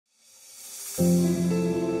Hi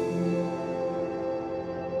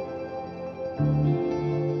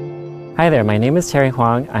there, my name is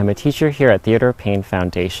Huang. I'm a teacher here at Theodore Payne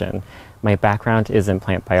Foundation. My background is in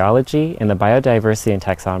plant biology and the biodiversity and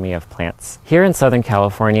taxonomy of plants. Here in Southern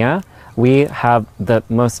California, we have the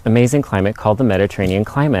most amazing climate called the Mediterranean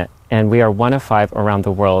climate. And we are one of 5 around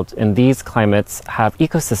the world. And these climates have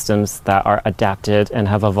ecosystems that are adapted and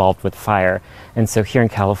have evolved with fire. And so here in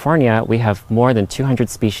California, we have more than 200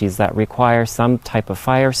 species that require some type of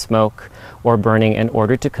fire, smoke, or burning in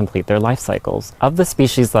order to complete their life cycles. Of the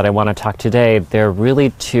species that I want to talk today, there are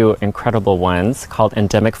really 2 incredible ones called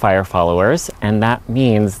endemic fire followers. And that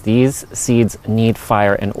means these seeds need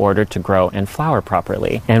fire in order to grow and flower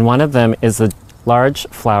properly. And one of them is the large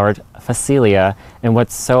flowered Phacelia, and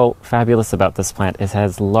what's so fabulous about this plant is it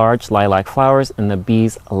has large lilac flowers and the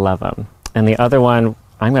bees love them. And the other one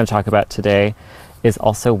I'm going to talk about today is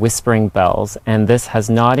also whispering bells, and this has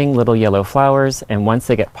nodding little yellow flowers, and once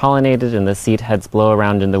they get pollinated and the seed heads blow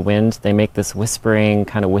around in the wind, they make this whispering,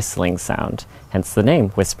 kind of whistling sound, hence the name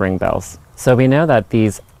whispering bells. So we know that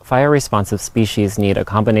these fire responsive species need a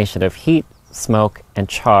combination of heat, smoke, and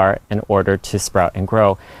char in order to sprout and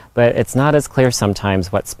grow. But it's not as clear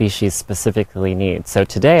sometimes what species specifically need. So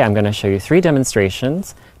today I'm going to show you 3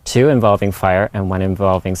 demonstrations, 2 involving fire and 1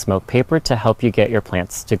 involving smoke paper to help you get your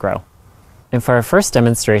plants to grow. And for our first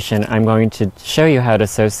demonstration, I'm going to show you how to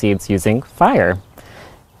sow seeds using fire.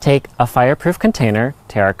 Take a fireproof container,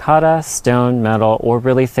 terracotta, stone, metal, or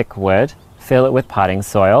really thick wood, fill it with potting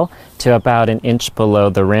soil to about 1 inch below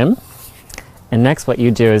the rim. And next what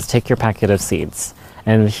you do is take your packet of seeds.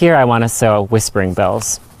 And here I want to sow whispering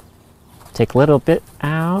bells. Take a little bit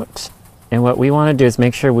out. And what we want to do is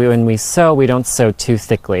make sure when we sow, we don't sow too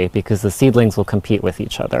thickly because the seedlings will compete with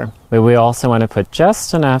each other. But we also want to put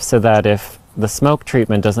just enough so that if the smoke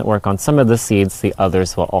treatment doesn't work on some of the seeds, the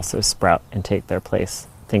others will also sprout and take their place.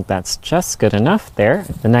 I think that's just good enough there.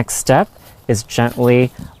 The next step is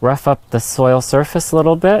gently rough up the soil surface a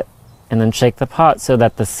little bit and then shake the pot so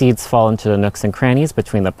that the seeds fall into the nooks and crannies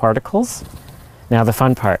between the particles. Now the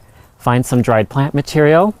fun part, find some dried plant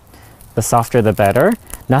material. The softer the better.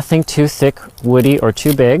 Nothing too thick, woody, or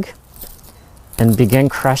too big. And begin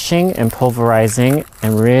crushing and pulverizing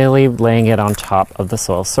and really laying it on top of the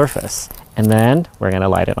soil surface. And then we're going to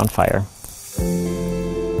light it on fire.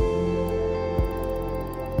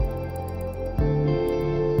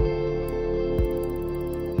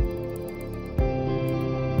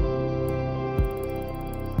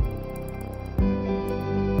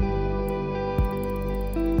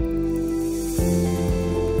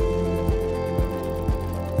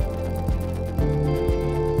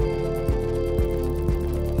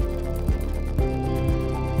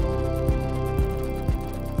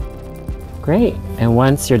 Great, and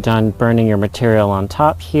once you're done burning your material on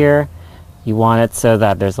top here, you want it so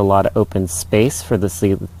that there's a lot of open space for the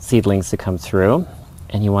seedlings to come through,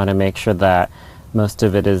 and you want to make sure that most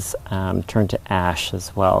of it is turned to ash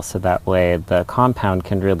as well, so that way the compound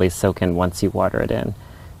can really soak in once you water it in.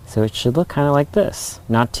 So it should look kind of like this.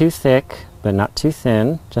 Not too thick, but not too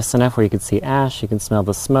thin, just enough where you can see ash, you can smell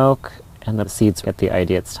the smoke, and the seeds get the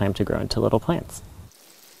idea it's time to grow into little plants.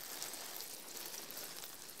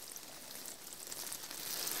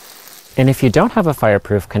 And if you don't have a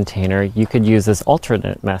fireproof container, you could use this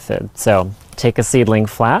alternate method. So take a seedling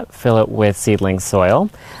flat, fill it with seedling soil,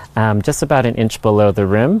 just about 1 inch below the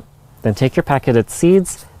rim. Then take your packet of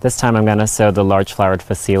seeds. This time I'm going to sow the large flowered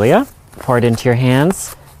Phacelia. Pour it into your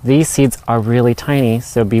hands. These seeds are really tiny,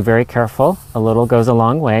 so be very careful. A little goes a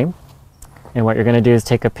long way. And what you're going to do is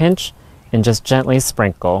take a pinch and just gently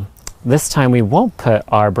sprinkle. This time we won't put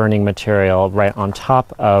our burning material right on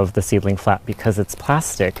top of the seedling flat because it's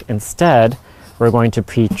plastic. Instead, we're going to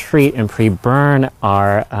pre-treat and pre-burn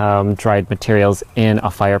our dried materials in a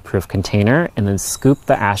fireproof container and then scoop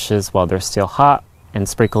the ashes while they're still hot and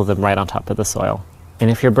sprinkle them right on top of the soil. And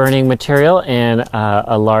if you're burning material in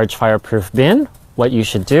a large fireproof bin, what you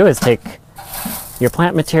should do is take your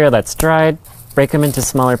plant material that's dried, break them into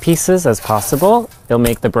smaller pieces as possible. It'll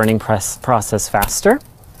make the burning process faster.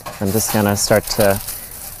 I'm just going to start to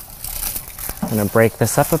break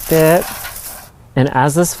this up a bit. And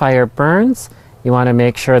as this fire burns, you want to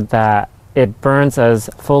make sure that it burns as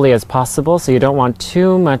fully as possible, so you don't want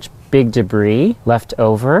too much big debris left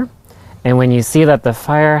over. And when you see that the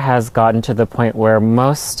fire has gotten to the point where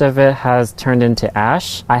most of it has turned into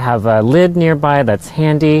ash, I have a lid nearby that's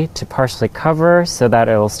handy to partially cover so that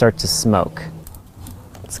it will start to smoke.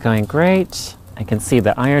 It's going great. I can see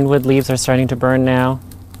the ironwood leaves are starting to burn now.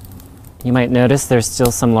 You might notice there's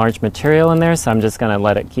still some large material in there, so I'm just going to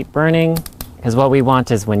let it keep burning. Because what we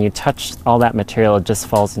want is when you touch all that material, it just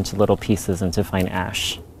falls into little pieces into fine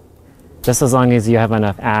ash. Just as long as you have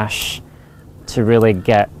enough ash to really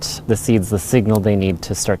get the seeds the signal they need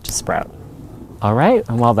to start to sprout. All right,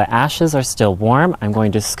 and while the ashes are still warm, I'm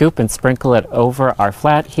going to scoop and sprinkle it over our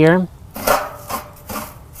flat here.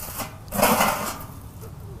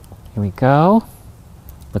 Here we go.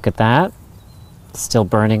 Look at that. Still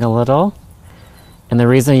burning a little. And the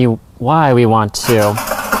reason why we want to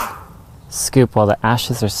scoop while the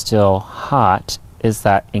ashes are still hot is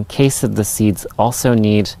that in case the seeds also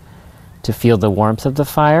need to feel the warmth of the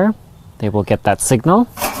fire, they will get that signal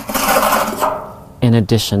in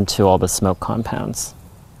addition to all the smoke compounds.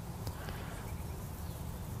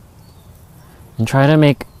 And try to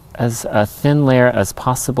make as a thin layer as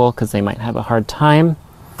possible because they might have a hard time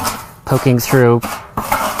poking through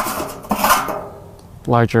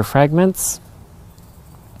larger fragments.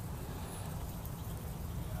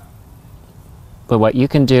 But what you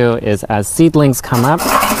can do is as seedlings come up,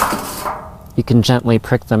 you can gently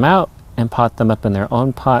prick them out and pot them up in their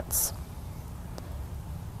own pots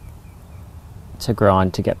to grow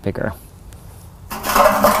on to get bigger.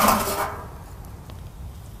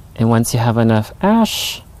 And once you have enough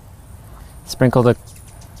ash, sprinkle it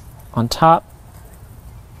on top,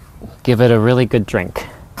 give it a really good drink.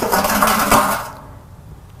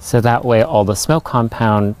 So that way all the smoke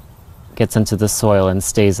compound gets into the soil and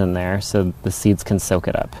stays in there so the seeds can soak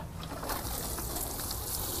it up.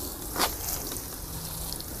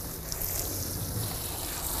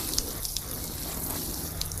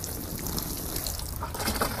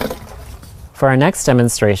 For our next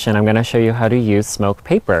demonstration, I'm going to show you how to use smoke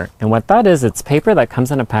paper. And what that is, it's paper that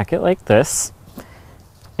comes in a packet like this.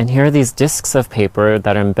 And here are these discs of paper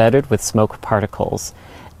that are embedded with smoke particles.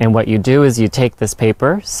 And what you do is you take this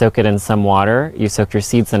paper, soak it in some water, you soak your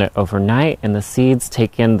seeds in it overnight, and the seeds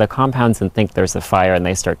take in the compounds and think there's a fire and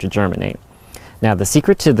they start to germinate. Now the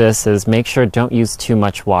secret to this is make sure don't use too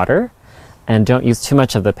much water and don't use too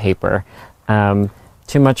much of the paper.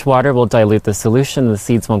 Too much water will dilute the solution, the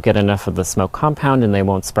seeds won't get enough of the smoke compound and they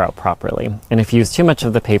won't sprout properly. And if you use too much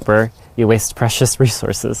of the paper, you waste precious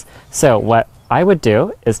resources. So what I would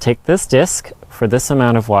do is take this disc for this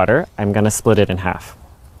amount of water, I'm going to split it in half.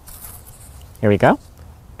 Here we go.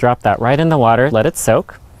 Drop that right in the water, let it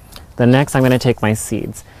soak. Then next I'm going to take my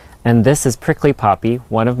seeds. And this is prickly poppy,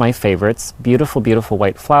 one of my favorites. Beautiful, beautiful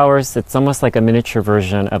white flowers. It's almost like a miniature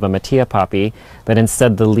version of a mattia poppy, but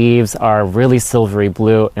instead the leaves are really silvery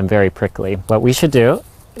blue and very prickly. What we should do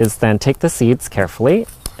is then take the seeds carefully,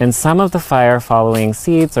 and some of the fire-following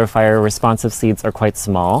seeds or fire-responsive seeds are quite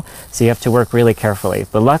small, so you have to work really carefully.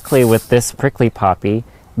 But luckily with this prickly poppy,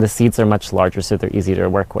 the seeds are much larger, so they're easy to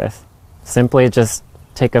work with. Simply just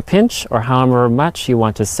take a pinch or however much you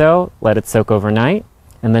want to sow, let it soak overnight,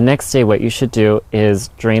 and the next day what you should do is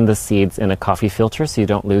drain the seeds in a coffee filter so you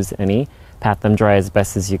don't lose any, pat them dry as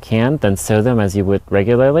best as you can, then sow them as you would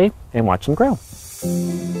regularly, and watch them grow.